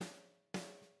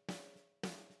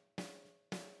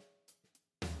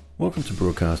Welcome to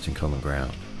Broadcasting Common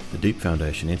Ground, the Deep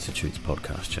Foundation Institute's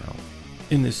podcast channel.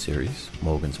 In this series,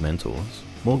 Morgan's Mentors,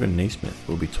 Morgan Neesmith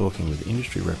will be talking with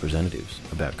industry representatives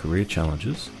about career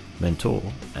challenges, mentor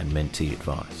and mentee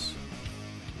advice.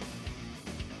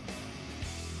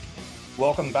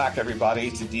 Welcome back,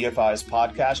 everybody, to DFI's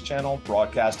podcast channel,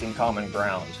 Broadcasting Common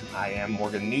Ground. I am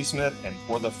Morgan Neesmith, and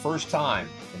for the first time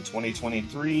in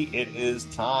 2023, it is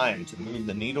time to move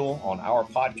the needle on our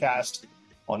podcast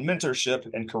on mentorship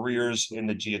and careers in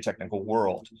the geotechnical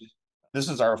world. This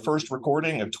is our first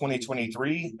recording of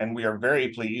 2023, and we are very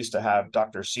pleased to have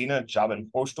Dr. Sina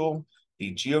Javankhoshdel,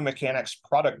 the Geomechanics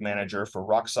Product Manager for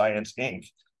Rock Science, Inc.,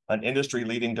 an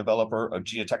industry-leading developer of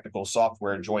geotechnical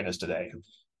software, join us today.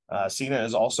 Sina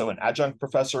is also an adjunct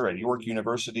professor at York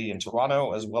University in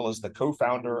Toronto, as well as the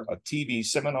co-founder of TV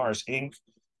Seminars, Inc.,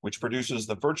 which produces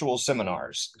the virtual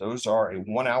seminars. Those are a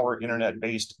 1-hour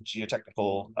internet-based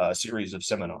geotechnical series of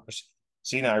seminars.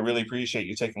 Sina, I really appreciate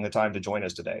you taking the time to join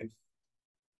us today.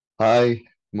 Hi,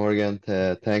 Morgan.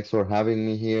 Thanks for having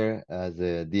me here as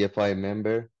a DFI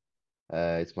member.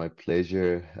 It's my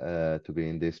pleasure to be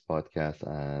in this podcast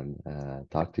and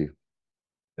talk to you.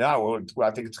 Yeah, well,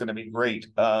 I think it's going to be great.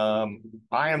 I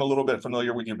am a little bit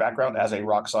familiar with your background as a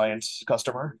rock science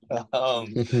customer,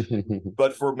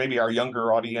 but for maybe our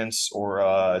younger audience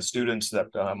or students that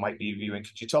might be viewing,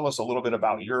 could you tell us a little bit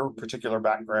about your particular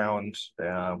background,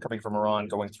 coming from Iran,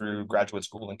 going through graduate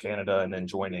school in Canada, and then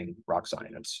joining rock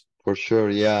science? For sure,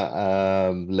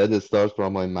 yeah. Let us start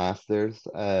from my master's.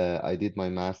 I did my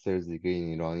master's degree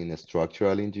in Iran in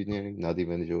structural engineering, not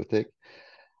even geotech.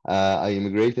 I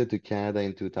immigrated to Canada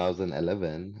in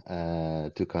 2011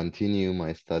 to continue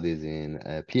my studies in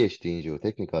Ph.D. in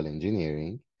geotechnical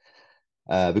engineering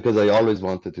because I always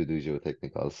wanted to do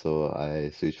geotechnical. So I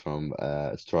switched from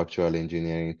structural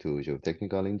engineering to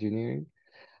geotechnical engineering.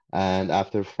 And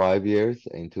after 5 years,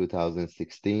 in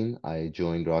 2016, I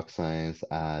joined Rock Science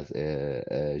as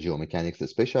a geomechanics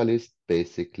specialist,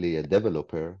 basically a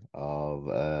developer of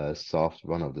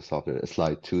one of the software,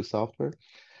 Slide 2 software.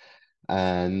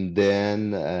 And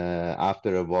then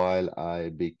after a while, I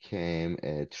became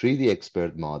a 3D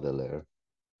expert modeler,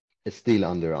 still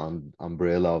under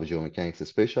umbrella of geomechanics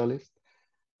specialist.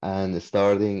 And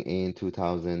starting in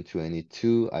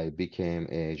 2022, I became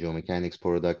a geomechanics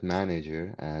product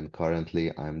manager. And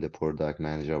currently, I'm the product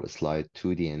manager of Slide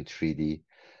 2D and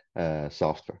 3D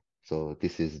software. So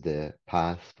this is the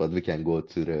path, but we can go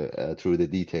to through the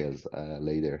details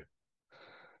later.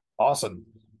 Awesome.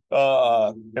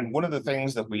 And one of the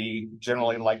things that we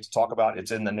generally like to talk about,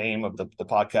 it's in the name of the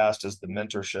podcast, is the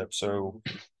mentorship. So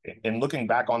in looking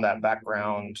back on that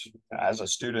background as a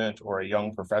student or a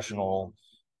young professional,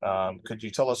 could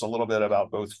you tell us a little bit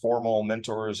about both formal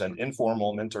mentors and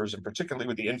informal mentors, and particularly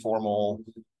with the informal,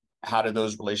 how did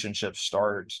those relationships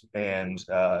start and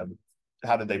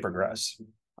how did they progress?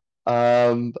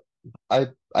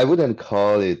 I wouldn't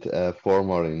call it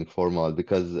formal or informal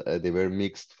because they were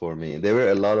mixed for me. There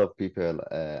were a lot of people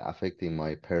affecting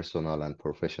my personal and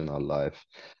professional life.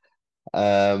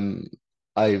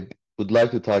 I would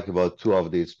like to talk about two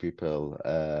of these people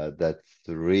that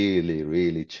really,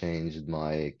 really changed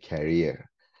my career.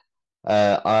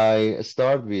 I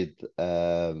start with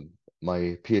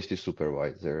my PhD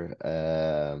supervisor.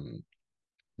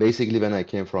 Basically, when I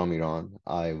came from Iran,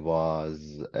 I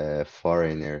was a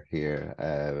foreigner here.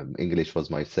 English was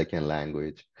my second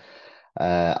language.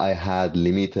 I had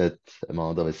limited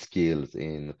amount of skills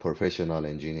in professional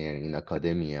engineering in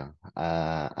academia,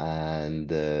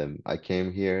 and I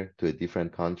came here to a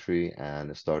different country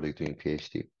and started doing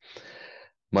PhD.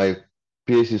 My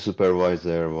PhD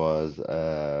supervisor was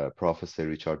Professor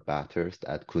Richard Bathurst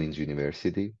at Queen's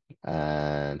University,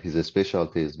 and his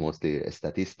specialty is mostly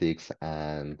statistics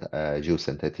and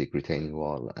geosynthetic retaining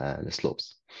wall and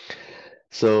slopes.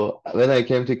 So when I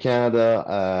came to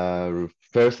Canada,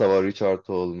 first of all, Richard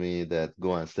told me that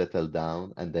go and settle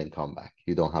down and then come back.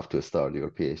 You don't have to start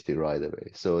your PhD right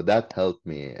away. So that helped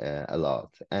me a lot.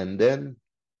 And then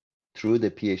through the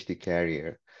PhD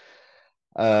career,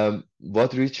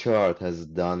 what Richard has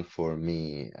done for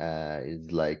me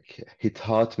is like he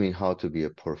taught me how to be a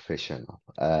professional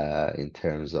in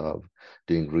terms of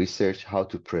doing research, how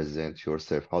to present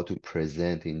yourself, how to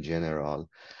present in general,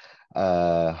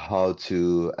 how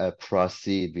to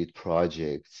proceed with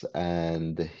projects.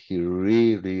 And he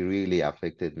really, really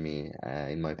affected me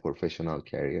in my professional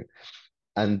career.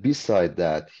 And beside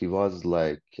that, he was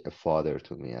like a father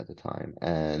to me at the time.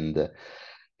 And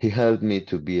he helped me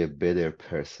to be a better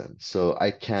person. So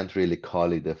I can't really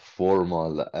call it a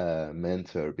formal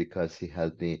mentor because he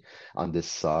helped me on the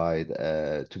side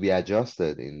to be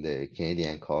adjusted in the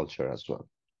Canadian culture as well.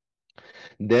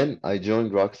 Then I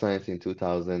joined Rock Science in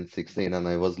 2016, and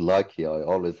I was lucky. I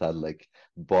always had like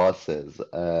bosses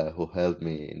who helped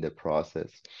me in the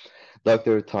process.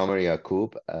 Dr. Tamer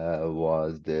Yacoub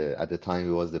was at the time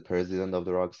he was the president of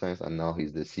the Rock Science, and now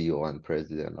he's the CEO and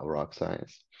president of Rock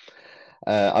Science.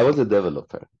 I was a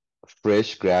developer,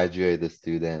 fresh graduate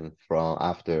student from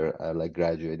after like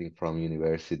graduating from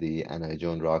university, and I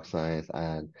joined Rock Science,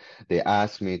 and they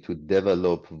asked me to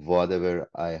develop whatever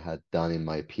I had done in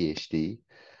my PhD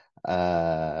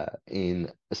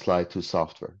in slide 2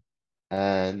 software.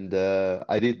 And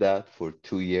I did that for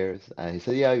 2 years. And he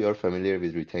said, "Yeah, you're familiar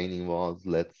with retaining walls.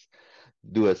 Let's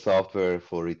do a software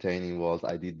for retaining walls."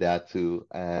 I did that too.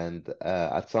 And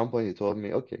at some point, he told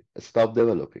me, "Okay, stop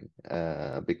developing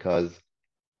because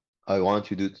I want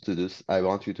you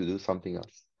to do something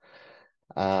else."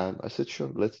 And I said,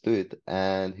 "Sure, let's do it."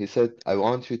 And he said, "I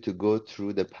want you to go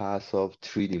through the path of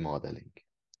 3D modeling."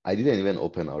 I didn't even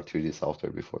open our 3D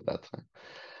software before that time.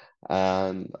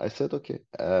 And I said, "Okay,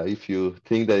 if you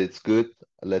think that it's good,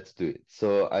 let's do it."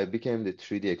 So I became the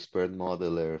 3D expert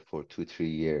modeler for 2,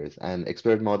 3 years. And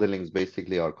expert modeling is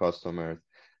basically our customers.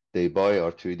 They buy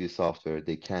our 3D software,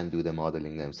 they can do the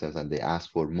modeling themselves, and they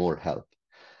ask for more help.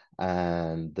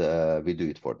 And we do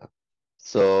it for them.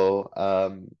 So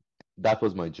that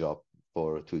was my job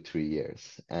for 2, 3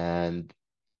 years. And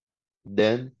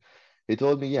then he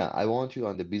told me, "Yeah, I want you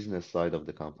on the business side of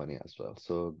the company as well.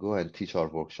 So go and teach our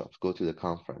workshops, go to the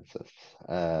conferences."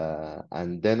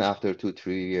 And then after 2,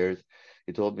 3 years,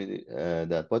 he told me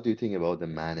that, "What do you think about the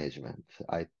management?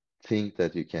 I think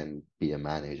that you can be a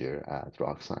manager at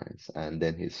Rock Science." And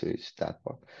then he switched that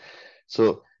part.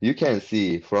 So you can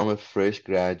see from a fresh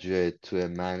graduate to a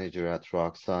manager at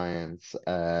Rock Science,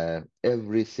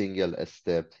 every single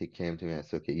step he came to me and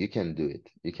said, "Okay, you can do it.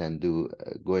 You can do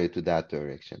go into that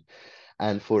direction."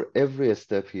 And for every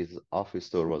step, his office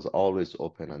door was always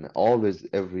open, and always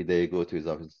every day go to his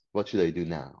office. "What should I do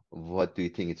now? What do you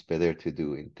think it's better to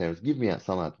do in terms? Give me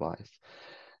some advice."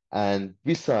 And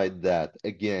beside that,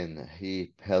 again,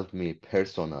 he helped me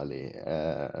personally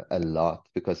a lot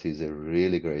because he's a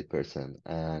really great person,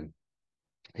 and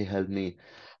he helped me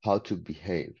how to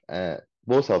behave.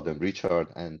 Both of them, Richard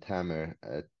and Tamer,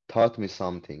 taught me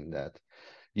something that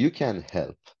you can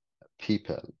help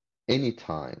people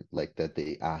anytime like that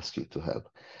they ask you to help.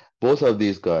 Both of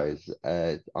these guys,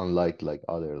 unlike like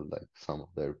other like some of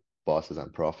their bosses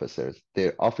and professors,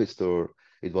 their office door,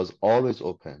 it was always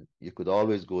open. You could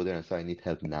always go there and say, "I need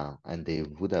help now," and they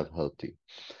would have helped you.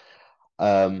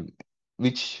 Um,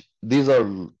 which these are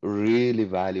really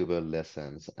valuable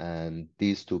lessons, and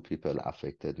these two people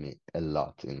affected me a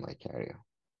lot in my career.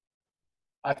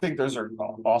 I think those are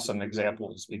awesome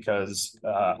examples because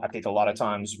I think a lot of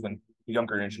times when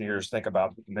younger engineers think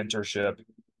about mentorship,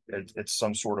 it's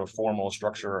some sort of formal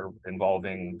structure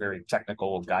involving very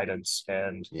technical guidance.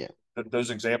 And Yeah, those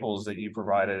examples that you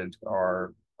provided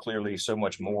are clearly so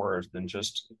much more than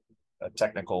just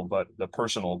technical, but the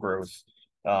personal growth.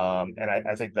 And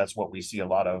I think that's what we see a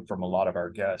lot of from a lot of our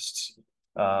guests.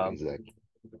 Um, exactly.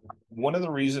 One of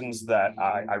the reasons that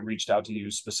I reached out to you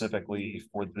specifically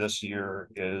for this year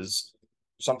is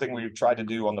something we've tried to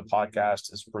do on the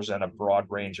podcast is present a broad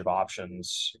range of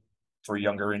options for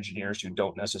younger engineers who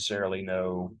don't necessarily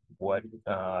know what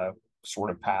sort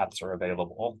of paths are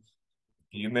available.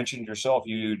 You mentioned yourself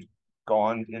you'd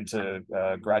gone into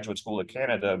graduate school at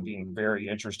Canada being very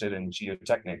interested in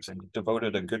geotechnics and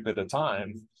devoted a good bit of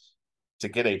time to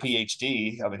get a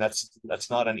PhD. I mean, that's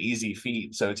not an easy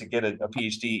feat. So to get a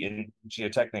PhD in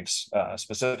geotechnics,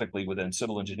 specifically within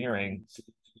civil engineering.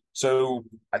 So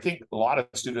I think a lot of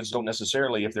students don't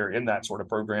necessarily, if they're in that sort of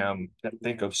program,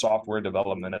 think of software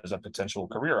development as a potential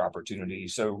career opportunity.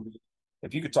 So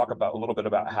if you could talk about a little bit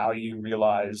about how you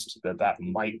realized that that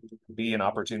might be an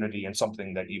opportunity and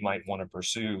something that you might want to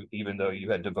pursue, even though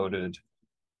you had devoted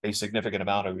a significant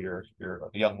amount of your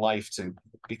young life to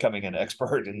becoming an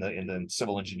expert in the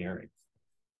civil engineering.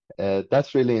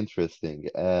 That's really interesting,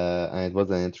 and it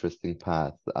was an interesting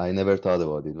path. I never thought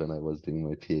about it when I was doing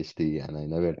my PhD, and I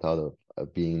never thought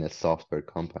of being in a software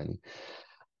company.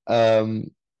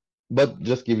 Um, but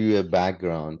just give you a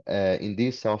background, in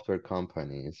these software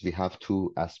companies, we have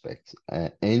two aspects,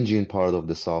 engine part of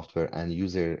the software and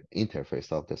user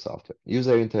interface of the software.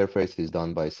 User interface is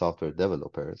done by software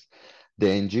developers. The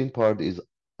engine part is,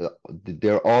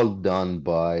 they're all done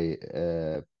by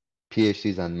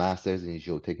PhDs and masters in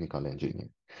geotechnical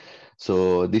engineering.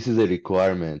 So this is a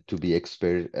requirement to be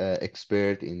expert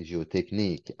in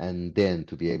geotechnique and then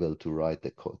to be able to write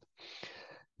the code.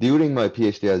 During my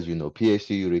PhD, as you know,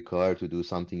 PhD you require to do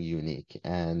something unique,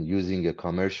 and using a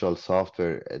commercial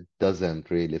software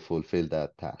doesn't really fulfill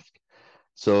that task.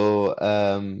 So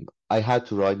I had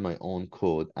to write my own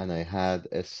code, and I had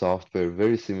a software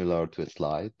very similar to a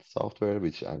slide software,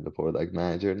 which I'm the product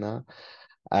manager now.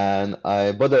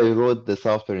 But I wrote the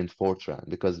software in Fortran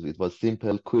because it was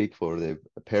simple, quick for the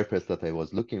purpose that I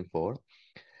was looking for.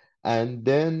 And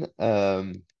then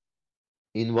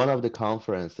in one of the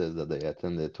conferences that I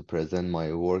attended to present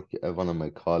my work, one of my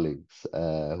colleagues,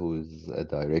 who's a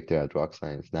director at Rock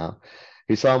Science now,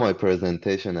 he saw my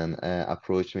presentation and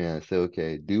approached me and said,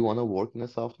 "Okay, do you want to work in a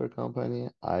software company?"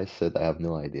 I said, "I have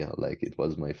no idea. Like it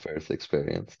was my first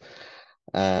experience."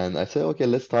 And I said, "Okay,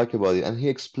 let's talk about it." And he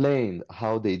explained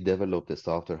how they develop the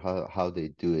software, how they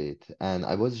do it. And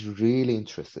I was really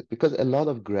interested because a lot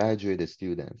of graduate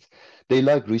students, they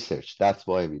like research. That's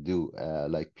why we do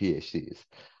like PhDs.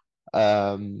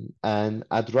 And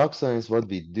at Rock Science, what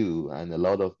we do, and a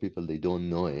lot of people they don't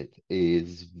know it,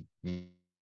 is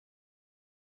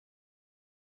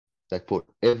like for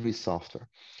every software.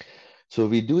 So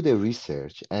we do the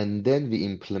research and then we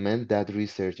implement that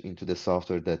research into the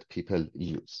software that people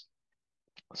use.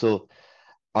 So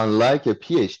unlike a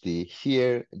PhD,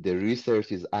 here the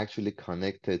research is actually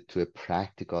connected to a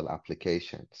practical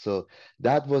application. So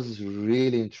that was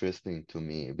really interesting to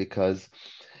me because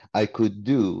I could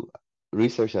do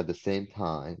research at the same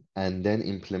time and then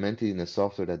implement it in a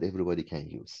software that everybody can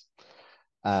use.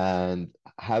 And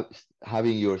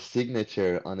having your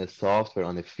signature on a software,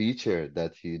 on a feature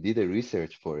that you did a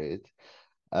research for it,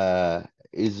 uh,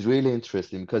 is really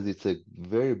interesting because it's a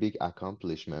very big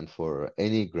accomplishment for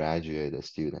any graduate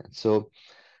student. So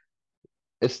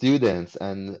students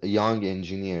and young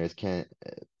engineers can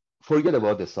forget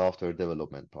about the software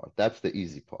development part. That's the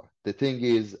easy part. The thing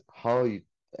is how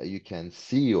you can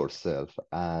see yourself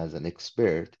as an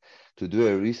expert to do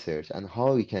a research and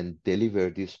how you can deliver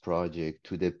this project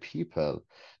to the people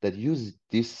that use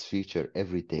this feature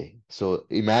every day. So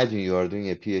imagine you are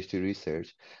doing a PhD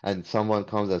research and someone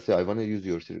comes and say, I want to use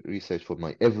your research for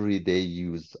my everyday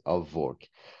use of work.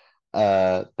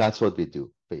 That's what we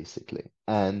do, basically.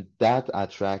 And that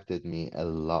attracted me a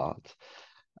lot.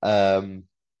 Um,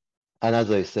 and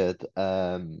as I said,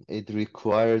 it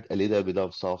required a little bit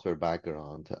of software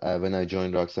background. When I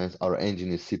joined Rock Science, our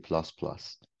engine is C++.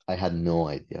 I had no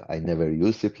idea. I never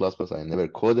used C++. I never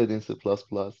coded in C++.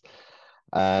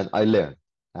 And I learned.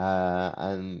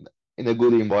 And in a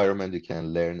good environment, you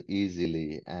can learn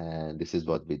easily. And this is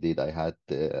what we did. I had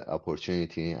the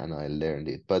opportunity and I learned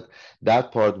it. But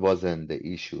that part wasn't the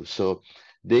issue. So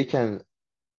they can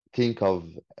think of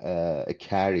a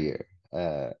career,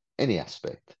 any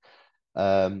aspect.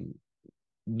 Um,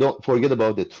 don't forget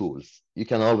about the tools. You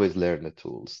can always learn the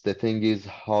tools. The thing is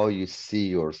how you see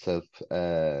yourself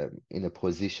in a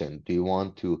position. Do you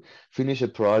want to finish a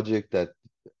project that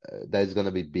is going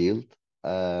to be built?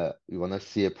 You want to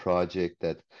see a project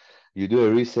that you do a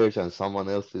research and someone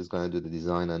else is going to do the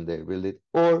design and they build it,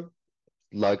 or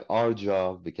like our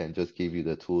job, we can just give you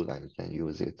the tool and you can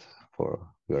use it for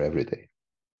your everyday.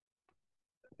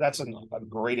 That's a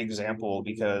great example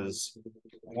because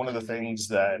one of the things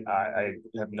that I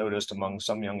have noticed among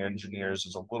some young engineers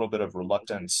is a little bit of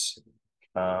reluctance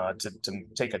to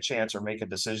take a chance or make a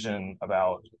decision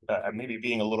about maybe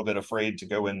being a little bit afraid to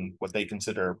go in what they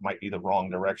consider might be the wrong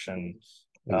direction.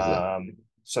 Exactly.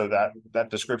 So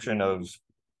that description of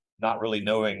not really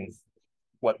knowing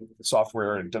what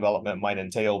software development might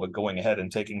entail, but going ahead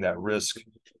and taking that risk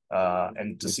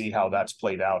and to see how that's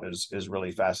played out is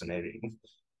really fascinating.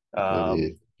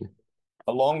 Indeed.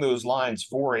 Along those lines,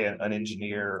 for an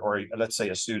engineer or let's say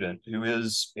a student who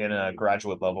is in a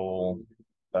graduate level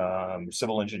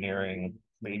civil engineering,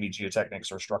 maybe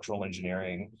geotechnics or structural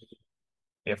engineering,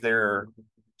 if they're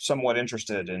somewhat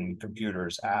interested in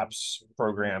computers, apps,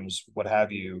 programs, what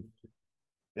have you,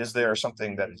 is there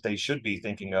something that they should be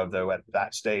thinking of though at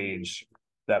that stage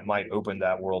that might open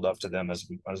that world up to them as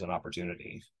an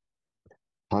opportunity?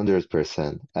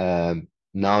 100%.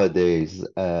 Nowadays,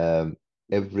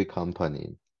 every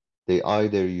company, they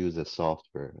either use a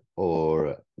software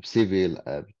or civil,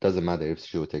 doesn't matter if it's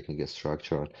geotechnical,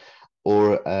 structural,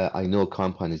 or I know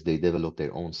companies, they develop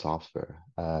their own software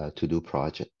to do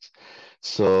projects.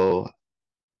 So,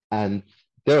 and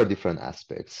there are different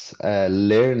aspects.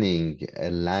 Learning a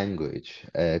language,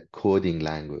 a coding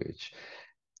language,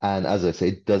 and as I say,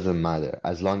 it doesn't matter.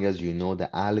 As long as you know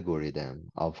the algorithm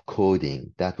of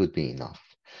coding, that would be enough.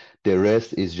 The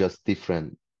rest is just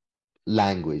different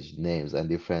language names and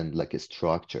different like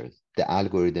structures. The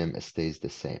algorithm stays the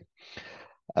same.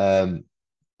 Um,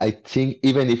 I think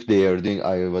even if they are doing,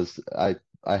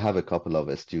 I have a couple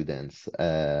of students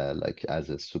like as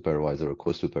a supervisor or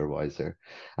co-supervisor,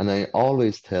 and I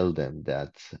always tell them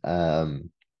that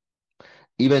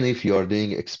even if you're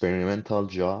doing experimental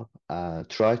job,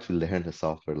 try to learn a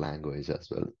software language as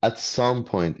well. At some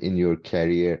point in your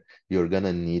career, you're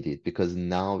gonna need it because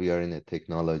now we are in a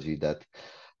technology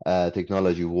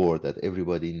world that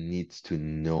everybody needs to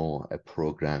know a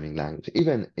programming language.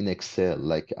 Even in Excel,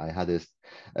 like I had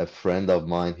a friend of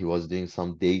mine, he was doing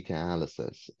some data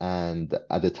analysis, and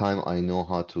at the time I know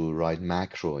how to write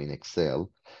macro in Excel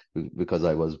because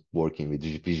I was working with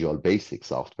Visual Basic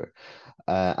software.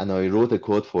 And I wrote a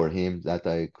code for him that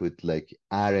I could like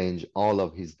arrange all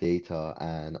of his data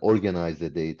and organize the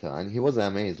data. And he was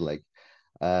amazed, like,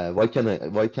 why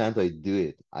can't I do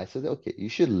it? I said, okay, you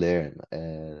should learn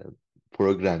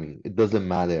programming. It doesn't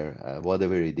matter,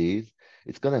 whatever it is,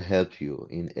 it's gonna help you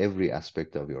in every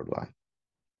aspect of your life.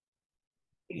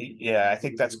 Yeah, I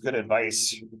think that's good advice.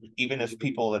 Even if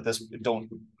people that this don't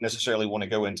necessarily want to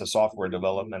go into software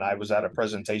development. I was at a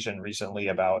presentation recently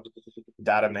about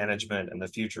data management and the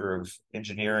future of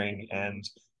engineering, and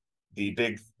the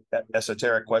big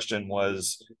esoteric question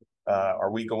was,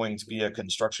 are we going to be a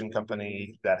construction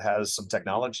company that has some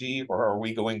technology, or are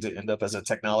we going to end up as a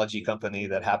technology company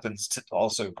that happens to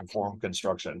also perform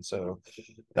construction? So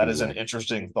that is an Exactly.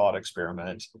 interesting thought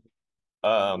experiment.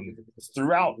 um,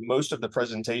 Throughout most of the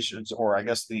presentations, or I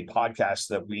guess the podcasts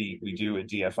that we do at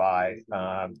DFI,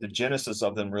 the genesis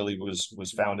of them really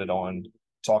was founded on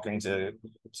talking to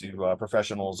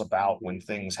professionals about when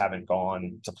things haven't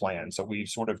gone to plan. So we've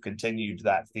sort of continued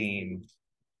that theme.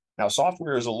 Now,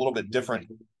 software is a little bit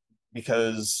different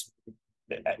because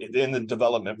in the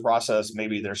development process,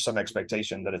 maybe there's some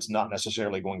expectation that it's not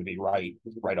necessarily going to be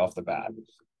right off the bat.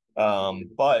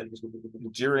 But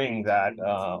during that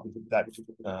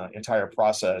entire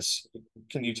process,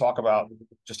 can you talk about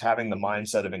just having the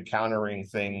mindset of encountering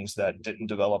things that didn't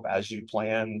develop as you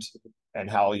planned, and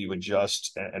how you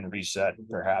adjust and reset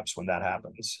perhaps when that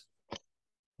happens?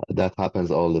 That happens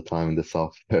all the time in the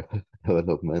software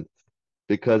development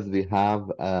because we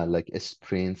have like a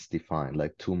sprints defined,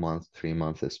 like 2 months, 3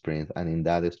 months a sprint, and in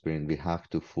that sprint we have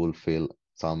to fulfill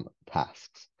some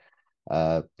tasks,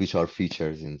 which are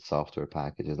features in software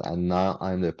packages. And now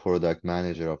I'm the product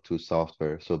manager of two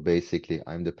software. So basically,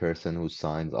 I'm the person who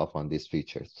signs off on these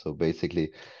features. So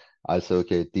basically, I say,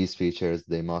 okay, these features,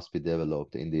 they must be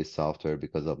developed in this software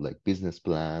because of like business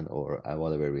plan or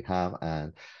whatever we have.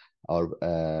 And our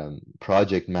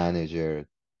project manager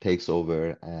takes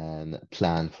over and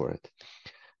plan for it.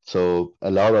 So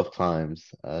a lot of times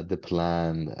the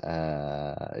plan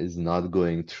is not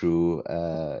going through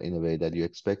in a way that you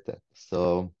expected.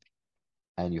 So,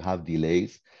 and you have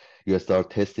delays. You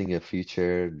start testing a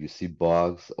feature, you see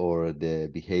bugs, or the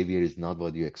behavior is not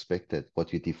what you expected,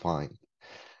 what you defined.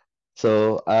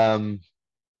 So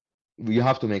you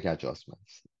have to make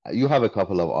adjustments. You have a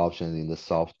couple of options in the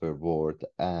software world,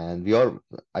 and we are,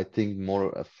 I think,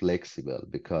 more flexible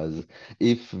because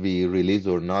if we release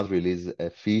or not release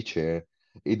a feature,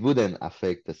 it wouldn't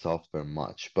affect the software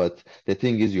much. But the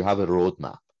thing is, you have a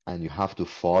roadmap, and you have to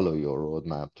follow your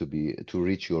roadmap to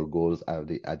reach your goals at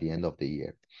the end of the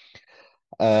year.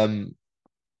 Um,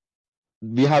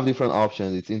 we have different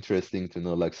options. It's interesting to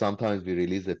know, like sometimes we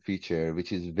release a feature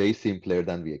which is way simpler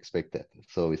than we expected.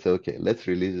 So we say, okay, let's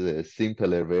release a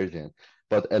simpler version.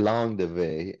 But along the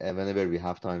way, whenever we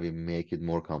have time, we make it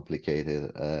more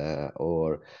complicated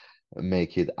or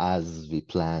make it as we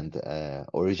planned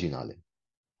originally.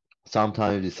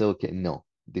 Sometimes we say, okay, no,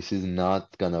 this is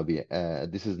not gonna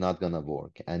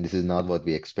work, and this is not what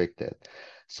we expected.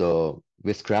 So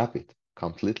we scrap it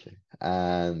completely.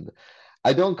 And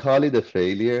I don't call it a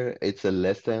failure, it's a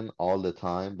lesson all the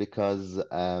time because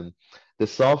the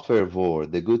software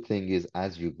world, the good thing is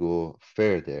as you go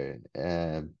further,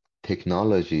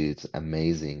 technology is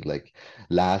amazing. Like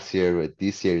last year, with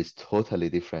this year is totally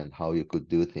different how you could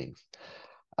do things.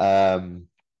 Um,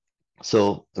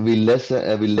 so we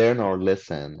learn our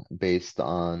lesson based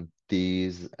on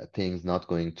these things not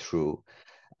going through.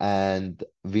 And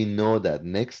we know that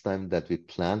next time that we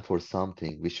plan for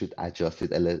something, we should adjust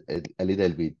it a little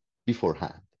bit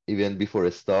beforehand, even before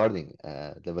starting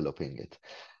developing it.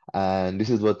 And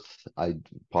this is what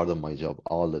part of my job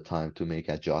all the time to make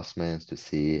adjustments to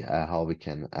see how we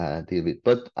can deal with.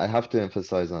 But I have to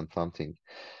emphasize on something.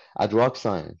 At Rock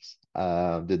Science,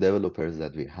 the developers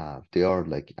that we have, they are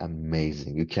like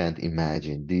amazing. You can't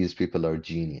imagine. These people are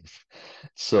genius.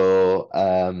 So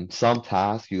some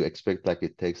tasks you expect like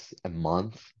it takes a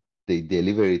month, they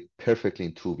deliver it perfectly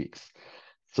in 2 weeks.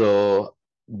 So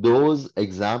those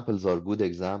examples are good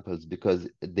examples because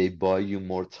they buy you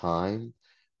more time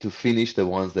to finish the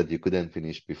ones that you couldn't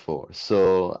finish before.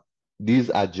 So these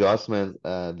adjustments,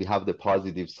 we have the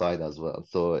positive side as well.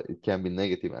 So it can be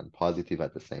negative and positive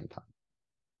at the same time.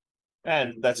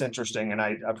 And that's interesting. And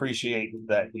I appreciate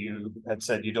that you had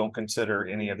said you don't consider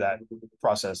any of that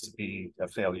process to be a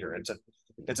failure.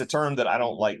 It's a term that I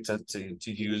don't like to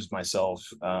use myself,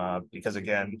 because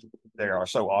again, there are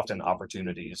so often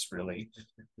opportunities really.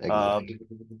 Um, Exactly.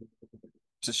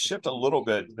 to shift a little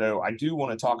bit, though, I do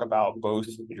want to talk about both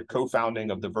your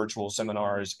co-founding of the virtual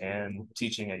seminars and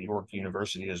teaching at York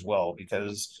University as well,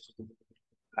 because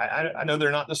I know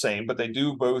they're not the same, but they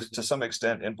do both to some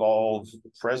extent involve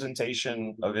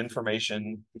presentation of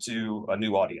information to a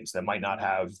new audience that might not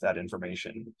have that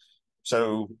information.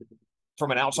 So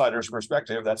from an outsider's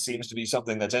perspective, that seems to be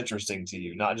something that's interesting to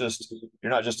you. Not just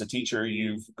You're not just a teacher,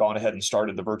 you've gone ahead and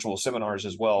started the virtual seminars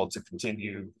as well to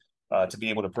continue to be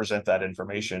able to present that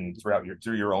information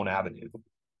through your own avenue.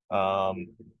 Um,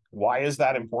 why is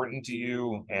that important to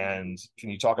you? And can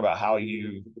you talk about how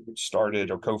you started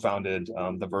or co-founded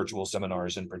the virtual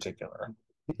seminars in particular?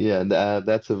 Yeah,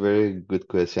 that's a very good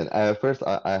question. First,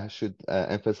 I should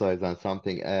emphasize on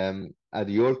something. At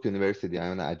York University,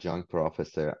 I'm an adjunct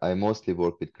professor. I mostly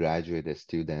work with graduate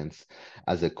students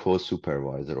as a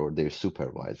co-supervisor or their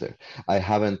supervisor. I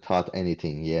haven't taught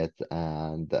anything yet,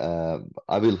 and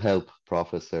I will help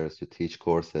professors to teach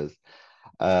courses.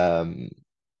 Um,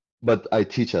 but I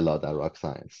teach a lot at Rock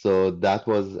Science. So that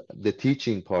was the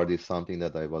teaching part is something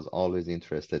that I was always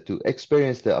interested to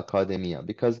experience the academia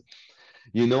because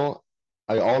you know,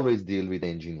 I always deal with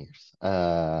engineers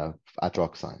at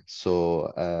Rock Science.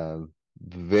 So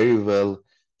very well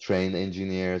trained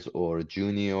engineers or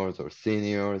juniors or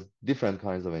seniors, different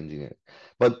kinds of engineers.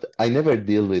 But I never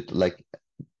deal with like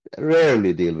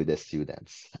rarely deal with the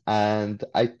students. And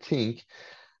I think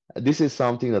this is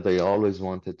something that I always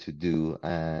wanted to do,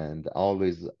 and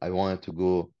always I wanted to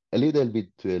go a little bit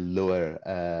to a lower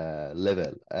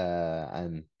level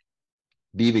and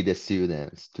be with the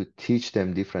students to teach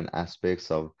them different aspects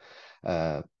of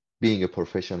uh, being a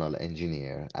professional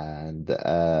engineer. And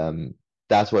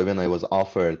that's why when I was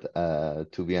offered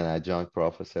to be an adjunct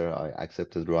professor, I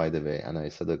accepted right away. And I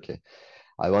said, okay,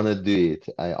 I want to do it.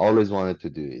 I always wanted to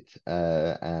do it.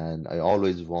 And I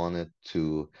always wanted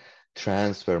to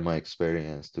transfer my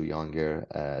experience to younger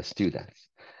students.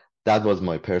 That was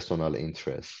my personal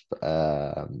interest.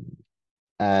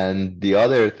 And the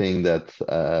other thing that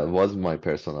was my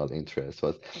personal interest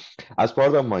was, as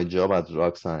part of my job at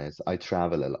Rock Science, I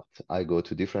travel a lot. I go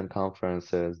to different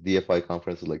conferences, DFI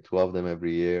conferences, like two of them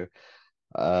every year,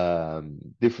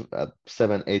 different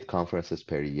 7, 8 conferences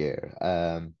per year,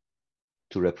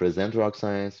 to represent Rock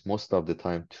Science, most of the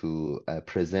time to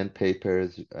present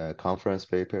papers, conference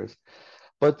papers.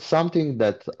 But something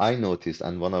that I noticed,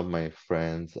 and one of my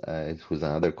friends, who's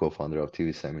another co-founder of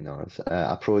TV Seminars,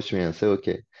 approached me and said,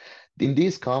 okay, in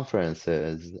these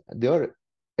conferences, there are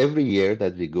every year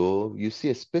that we go, you see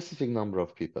a specific number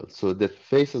of people. So the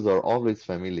faces are always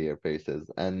familiar faces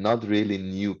and not really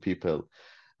new people,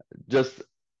 just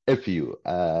a few.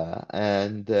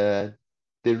 And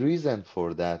the reason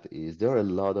for that is there are a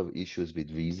lot of issues with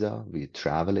visa, with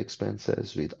travel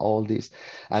expenses, with all this.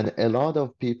 And a lot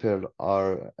of people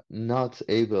are not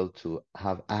able to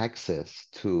have access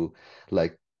to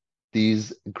like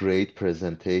these great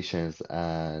presentations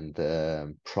and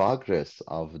progress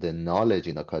of the knowledge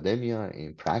in academia,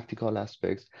 in practical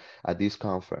aspects at these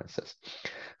conferences.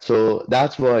 So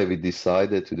that's why we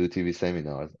decided to do TV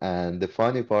seminars. And the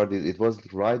funny part is it was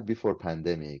right before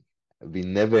pandemic. We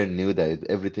never knew that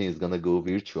everything is gonna go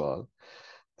virtual.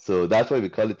 So that's why we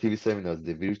call it TV seminars,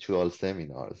 the virtual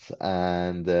seminars.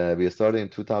 And we started in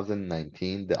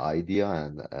 2019, the idea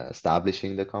and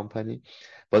establishing the company.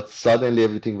 But suddenly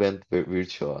everything went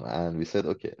virtual, and we said,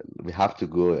 okay, we have to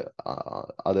go,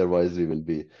 otherwise we will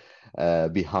be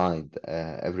behind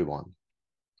everyone.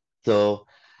 So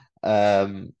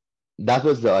um, that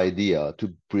was the idea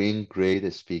to bring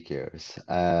great speakers,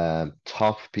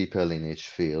 top people in each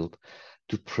field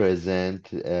to present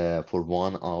for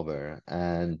 1 hour.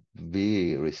 And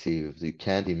we received, you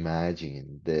can't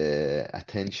imagine the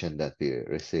attention that we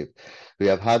received. We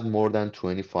have had more than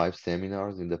 25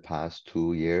 seminars in the past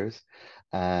 2 years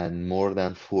and more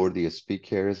than 40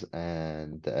 speakers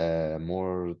and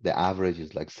the average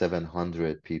is like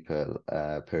 700 people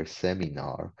per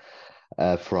seminar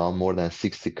from more than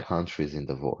 60 countries in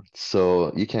the world.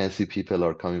 So you can see people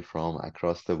are coming from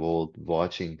across the world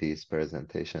watching these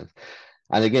presentations.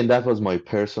 And again, that was my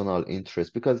personal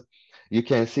interest because you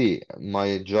can see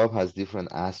my job has different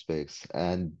aspects,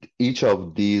 and each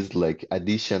of these like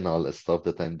additional stuff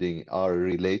that I'm doing are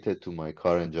related to my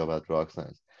current job at Rock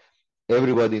Science.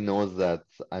 Everybody knows that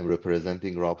I'm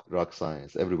representing Rock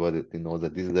Science. Everybody knows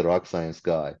that this is the Rock Science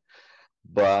guy.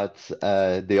 But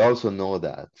they also know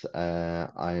that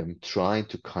I am trying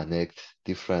to connect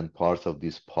different parts of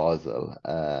this puzzle,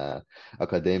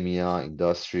 academia,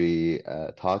 industry,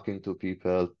 talking to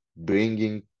people,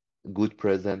 bringing good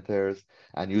presenters,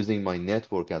 and using my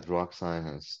network at Rock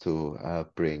Science to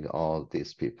bring all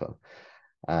these people.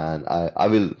 And I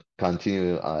will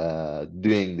continue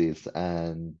doing this,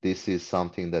 and this is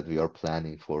something that we are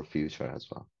planning for future as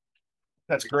well.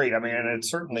 That's great. I mean, and it's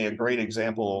certainly a great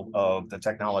example of the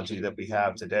technology that we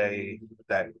have today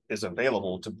that is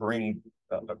available to bring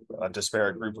a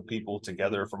disparate group of people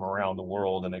together from around the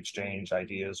world and exchange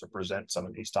ideas or present some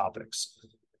of these topics.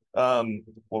 Well,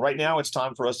 right now it's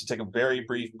time for us to take a very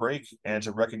brief break and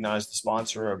to recognize the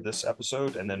sponsor of this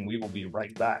episode, and then we will be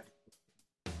right back.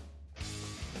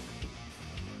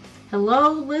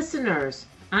 Hello, listeners.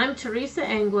 I'm Teresa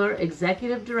Engler,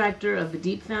 Executive Director of the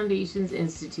Deep Foundations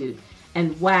Institute.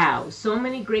 And wow, so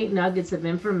many great nuggets of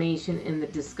information in the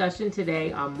discussion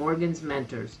today on Morgan's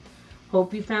mentors.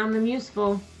 Hope you found them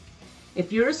useful.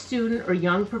 If you're a student or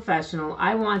young professional,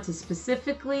 I want to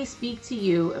specifically speak to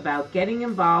you about getting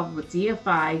involved with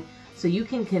DFI so you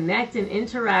can connect and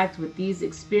interact with these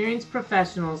experienced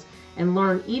professionals and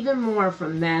learn even more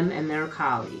from them and their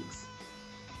colleagues.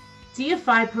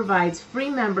 DFI provides free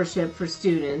membership for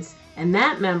students, and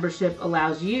that membership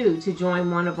allows you to join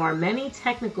one of our many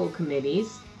technical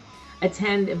committees,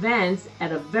 attend events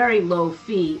at a very low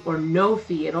fee or no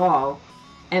fee at all,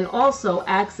 and also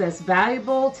access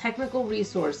valuable technical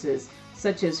resources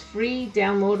such as free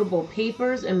downloadable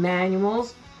papers and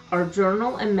manuals, our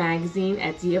journal and magazine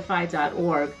at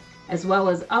dfi.org, as well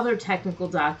as other technical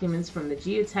documents from the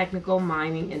geotechnical,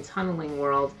 mining, and tunneling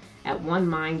world at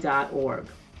onemine.org.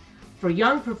 For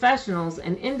young professionals,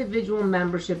 an individual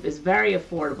membership is very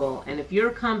affordable, and if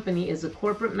your company is a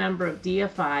corporate member of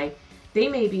DFI, they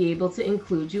may be able to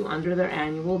include you under their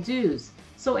annual dues,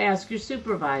 so ask your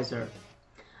supervisor.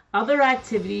 Other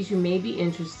activities you may be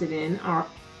interested in are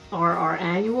our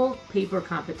annual paper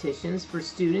competitions for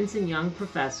students and young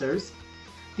professors.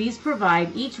 These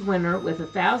provide each winner with a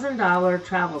 $1,000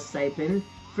 travel stipend,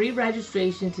 free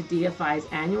registration to DFI's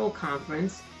annual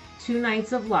conference, 2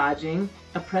 nights of lodging,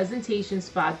 a presentation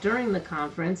spot during the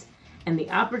conference, and the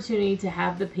opportunity to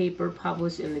have the paper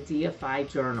published in the DFI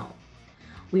Journal.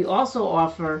 We also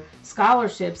offer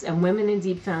scholarships and Women in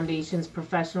Deep Foundation's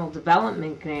professional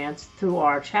development grants through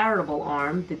our charitable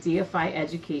arm, the DFI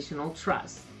Educational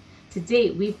Trust. To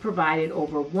date, we've provided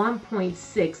over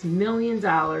 $1.6 million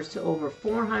to over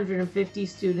 450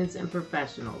 students and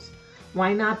professionals.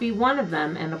 Why not be one of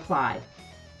them and apply?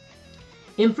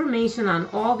 Information on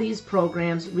all these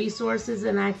programs, resources,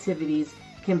 and activities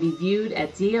can be viewed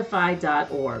at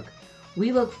dfi.org.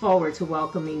 We look forward to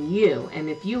welcoming you, and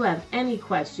if you have any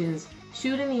questions,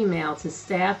 shoot an email to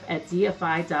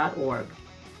staff@dfi.org.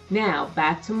 Now,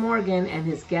 back to Morgan and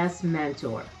his guest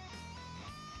mentor.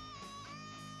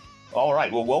 All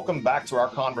right. Well, welcome back to our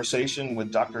conversation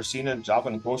with Dr. Sina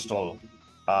Javankhoshdel.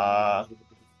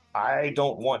 I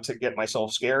don't want to get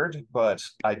myself scared, but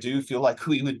I do feel like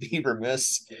we would be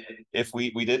remiss if we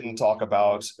didn't talk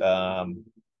about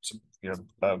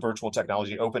virtual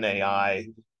technology, open AI.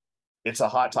 It's a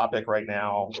hot topic right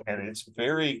now, and it's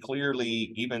very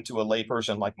clearly, even to a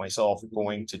layperson like myself,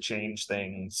 going to change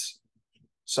things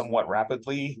somewhat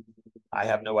rapidly. I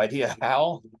have no idea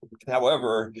how.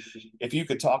 However, if you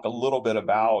could talk a little bit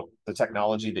about the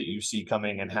technology that you see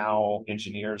coming and how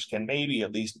engineers can maybe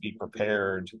at least be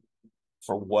prepared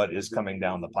for what is coming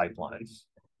down the pipeline.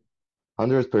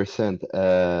 100%.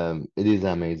 It is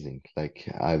amazing. Like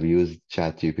I've used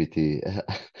ChatGPT a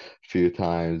few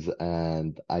times,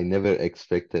 and I never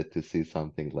expected to see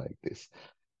something like this.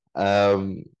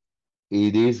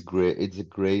 It is great. It's a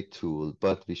great tool,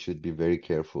 but we should be very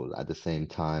careful at the same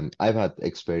time. I've had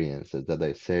experiences that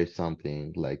I search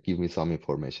something like, give me some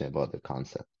information about the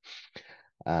concept.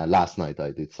 Last night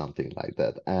I did something like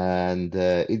that, and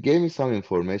it gave me some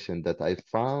information that I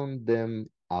found them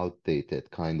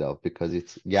outdated, kind of, because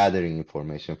it's gathering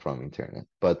information from internet,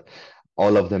 but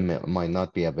all of them might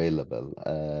not be available,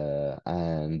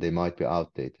 and they might be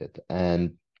outdated.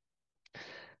 And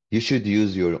you should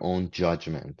use your own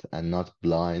judgment and not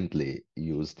blindly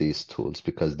use these tools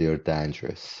because they're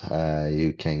dangerous.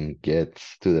 You can get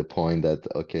to the point that,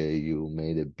 okay, you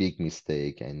made a big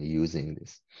mistake and using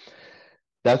this.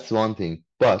 That's one thing.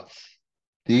 But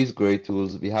these great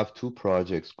tools, we have 2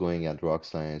 projects going at Rock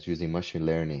Science using machine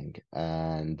learning,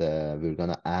 and we're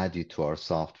going to add it to our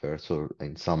software, so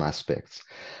in some aspects.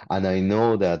 And I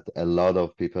know that a lot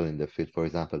of people in the field, for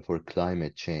example, for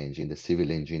climate change, in the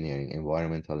civil engineering,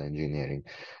 environmental engineering,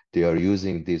 they are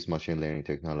using this machine learning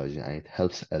technology, and it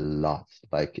helps a lot.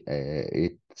 Like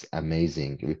it's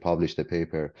amazing. We published a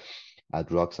paper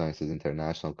at Rock Sciences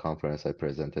International Conference I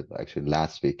presented actually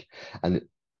last week, and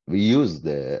we used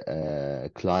the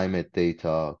climate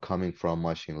data coming from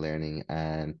machine learning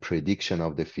and prediction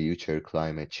of the future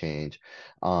climate change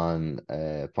on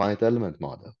a finite element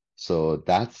model. So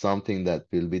that's something that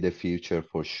will be the future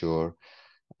for sure.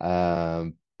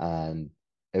 And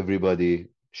everybody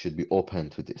should be open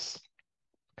to this.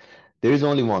 There is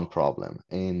only one problem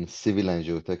in civil and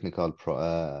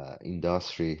geotechnical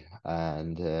industry,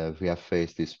 and we have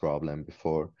faced this problem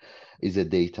before, is the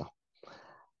data.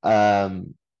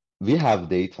 Um, we have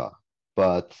data,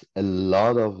 but a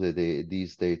lot of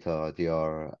these data, they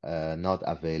are not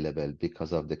available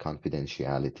because of the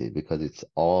confidentiality, because it's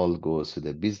all goes to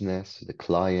the business, to the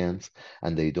clients,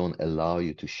 and they don't allow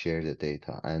you to share the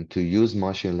data. And to use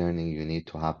machine learning, you need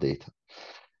to have data.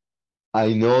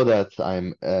 I know that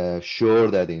I'm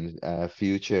sure that in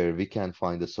future we can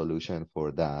find a solution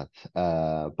for that.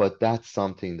 But that's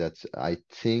something that I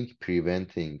think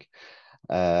preventing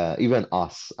even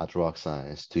us at Rock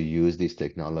Science to use this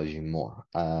technology more.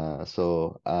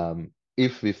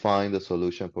 If we find a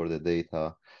solution for the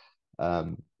data,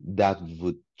 that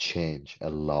would change a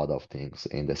lot of things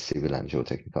in the civil and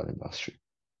geotechnical industry.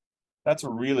 That's a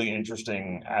really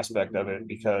interesting aspect of it,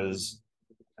 because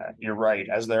you're right.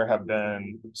 As there have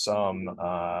been some,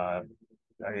 I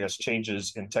guess,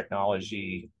 changes in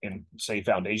technology in, say,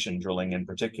 foundation drilling in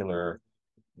particular,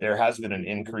 there has been an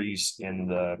increase in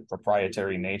the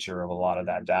proprietary nature of a lot of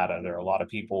that data. There are a lot of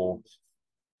people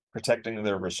protecting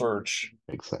their research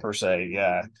per se.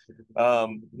 Yeah.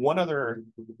 One other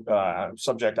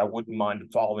subject I wouldn't mind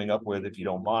following up with, if you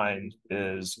don't mind,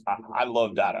 is I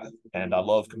love data and I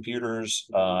love computers,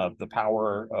 the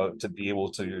power to be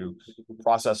able to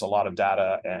process a lot of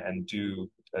data and do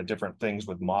different things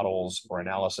with models or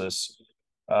analysis.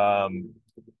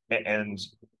 And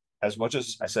as much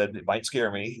as I said it might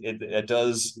scare me, it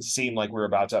does seem like we're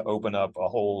about to open up a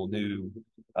whole new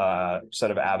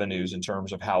set of avenues in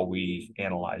terms of how we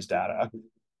analyze data.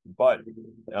 But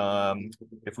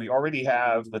if we already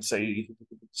have, let's say,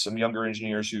 some younger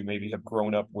engineers who maybe have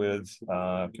grown up with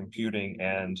computing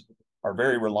and are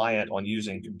very reliant on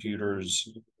using computers,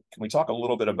 can we talk a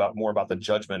little bit more about the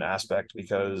judgment aspect?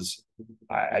 Because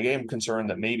I am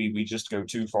concerned that maybe we just go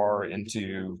too far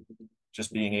into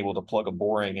just being able to plug a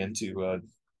boring into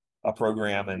a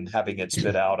program and having it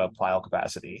spit out a pile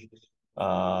capacity,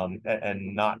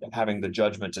 and not having the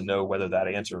judgment to know whether that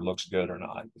answer looks good or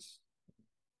not.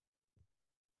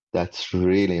 That's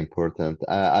really important.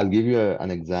 I'll give you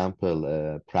an example,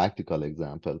 a practical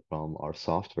example from our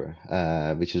software,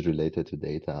 which is related to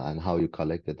data and how you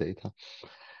collect the data.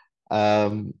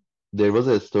 There was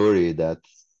a story that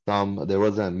there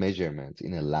was a measurement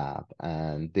in a lab,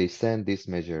 and they sent this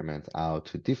measurement out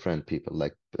to different people,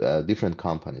 like different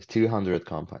companies, 300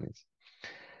 companies.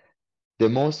 The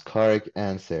most correct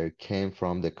answer came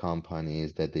from the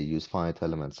companies that they use finite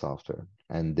element software,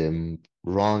 and the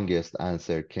wrongest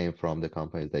answer came from the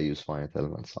companies that use finite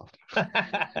element software.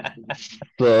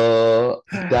 So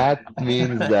that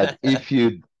means that if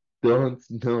you don't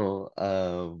know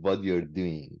what you're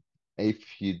doing,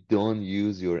 if you don't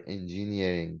use your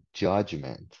engineering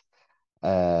judgment,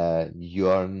 you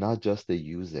are not just a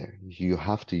user. You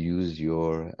have to use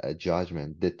your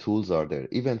judgment. The tools are there,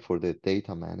 even for the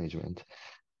data management.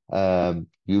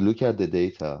 You look at the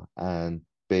data, and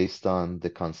based on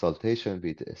the consultation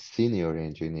with senior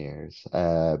engineers,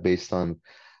 based on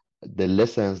the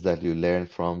lessons that you learn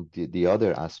from the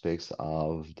other aspects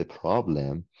of the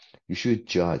problem, you should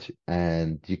judge,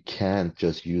 and you can't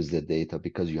just use the data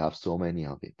because you have so many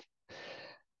of it.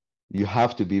 You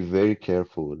have to be very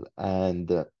careful,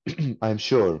 and I'm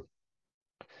sure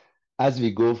as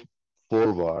we go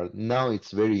forward, now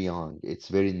it's very young, it's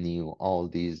very new. All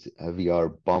these, we are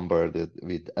bombarded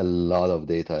with a lot of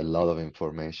data, a lot of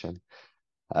information.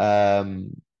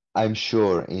 Um, I'm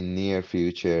sure in near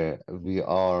future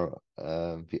all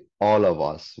of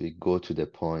us, we go to the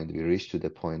point, we reach to the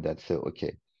point that say,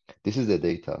 okay, this is the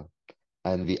data,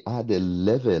 and we add a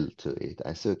level to it.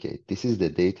 I say, okay, this is the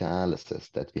data analysis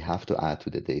that we have to add to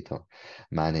the data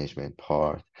management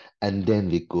part, and then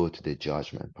we go to the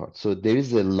judgment part. So there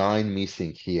is a line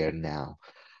missing here now,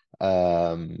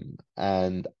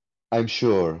 and I'm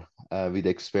sure with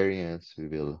experience we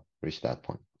will reach that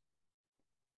point.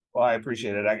 Well, I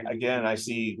appreciate it. Again, I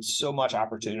see so much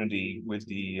opportunity with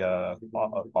the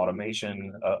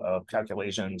automation of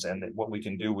calculations and what we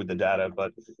can do with the data.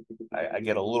 But I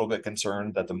get a little bit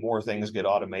concerned that the more things get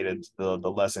automated, the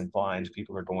less inclined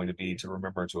people are going to be to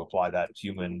remember to apply that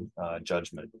human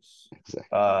judgment. Exactly.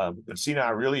 But Sina,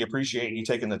 I really appreciate you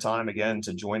taking the time again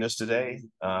to join us today.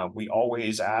 We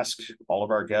always ask all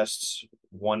of our guests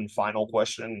one final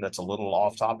question that's a little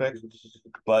off topic,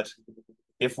 but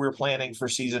if we're planning for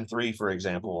season 3, for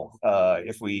example,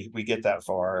 if we get that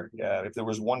far, if there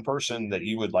was one person that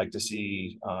you would like to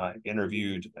see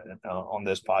interviewed on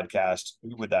this podcast,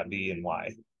 who would that be and why?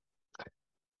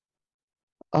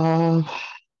 Uh,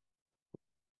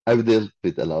 I've dealt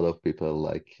with a lot of people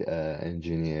like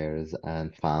engineers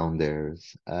and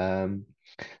founders.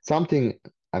 Something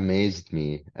amazed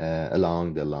me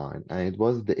along the line, and it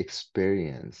was the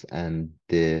experience and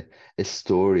the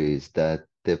stories that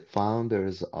the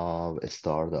founders of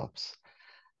startups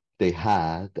they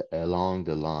had along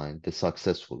the line, the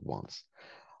successful ones,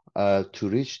 to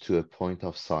reach to a point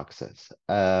of success.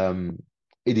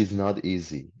 It is not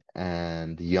easy,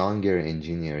 and younger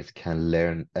engineers can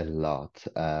learn a lot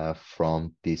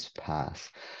from this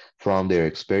path, from their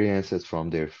experiences,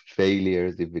 from their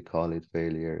failures, if we call it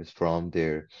failures, from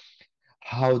their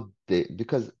how they,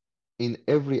 because in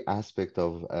every aspect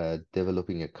of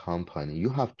developing a company, you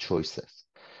have choices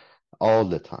all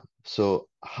the time. So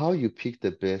how you pick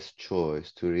the best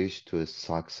choice to reach to a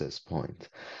success point.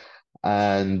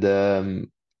 And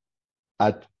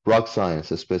at Rock Science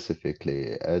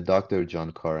specifically, Dr.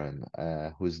 John Curran,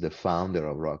 who's the founder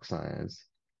of Rock Science,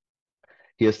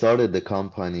 he started the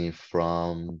company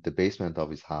from the basement of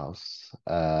his house,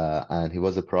 and he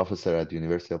was a professor at the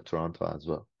University of Toronto as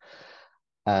well.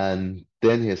 And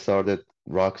then he started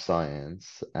rock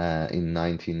science in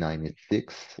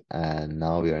 1996, and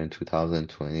now we are in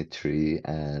 2023.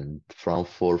 And from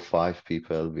 4 or 5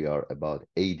 people, we are about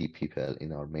 80 people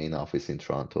in our main office in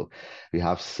Toronto. We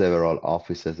have several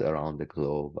offices around the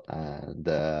globe,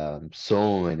 and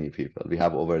so many people. We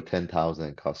have over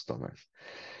 10,000 customers.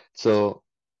 So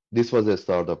this was a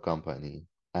startup company,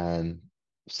 and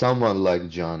someone like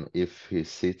John, if he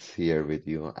sits here with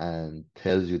you and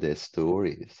tells you the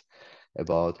stories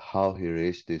about how he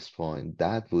reached this point,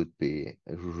 that would be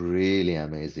really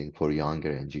amazing for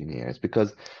younger engineers.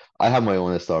 Because I have my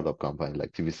own startup company,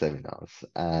 like TV Seminars,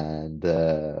 and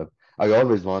I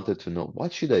always wanted to know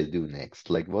what should I do next?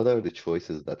 Like, what are the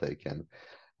choices that I can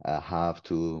have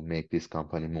to make this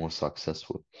company more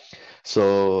successful?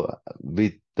 So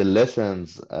with the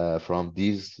lessons from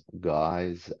these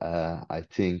guys, I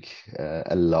think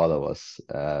a lot of us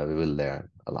we will learn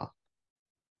a lot.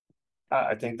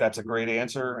 I think that's a great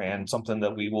answer and something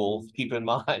that we will keep in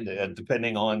mind,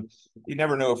 depending on, you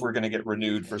never know if we're going to get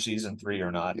renewed for season 3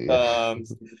 or not. Yeah.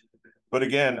 But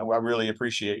again, I really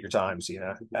appreciate your time,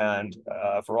 Sina. And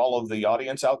for all of the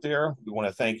audience out there, we want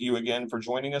to thank you again for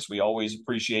joining us. We always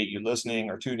appreciate you listening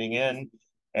or tuning in.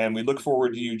 And we look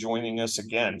forward to you joining us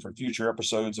again for future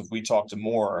episodes of We Talk to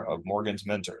More of Morgan's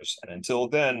Mentors. And until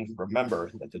then,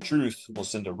 remember that the truth will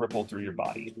send a ripple through your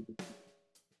body.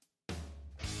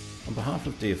 On behalf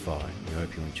of DFI, we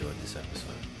hope you enjoyed this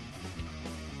episode.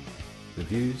 The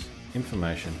views,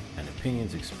 information, and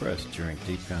opinions expressed during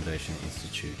Deep Foundation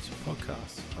Institute's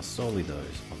podcasts are solely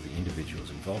those of the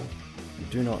individuals involved and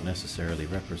do not necessarily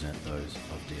represent those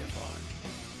of DFI.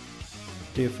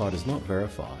 DFI does not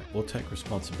verify or take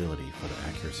responsibility for the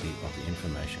accuracy of the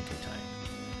information contained,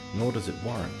 nor does it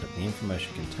warrant that the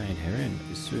information contained herein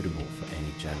is suitable for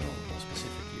any general or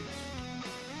specific use.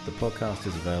 The podcast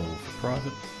is available for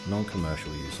private,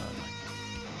 non-commercial use only.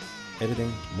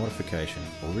 Editing, modification,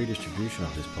 or redistribution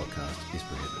of this podcast is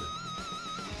prohibited.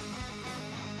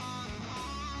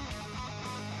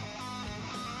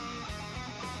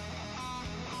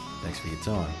 Thanks for your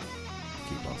time.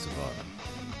 Keep on surviving.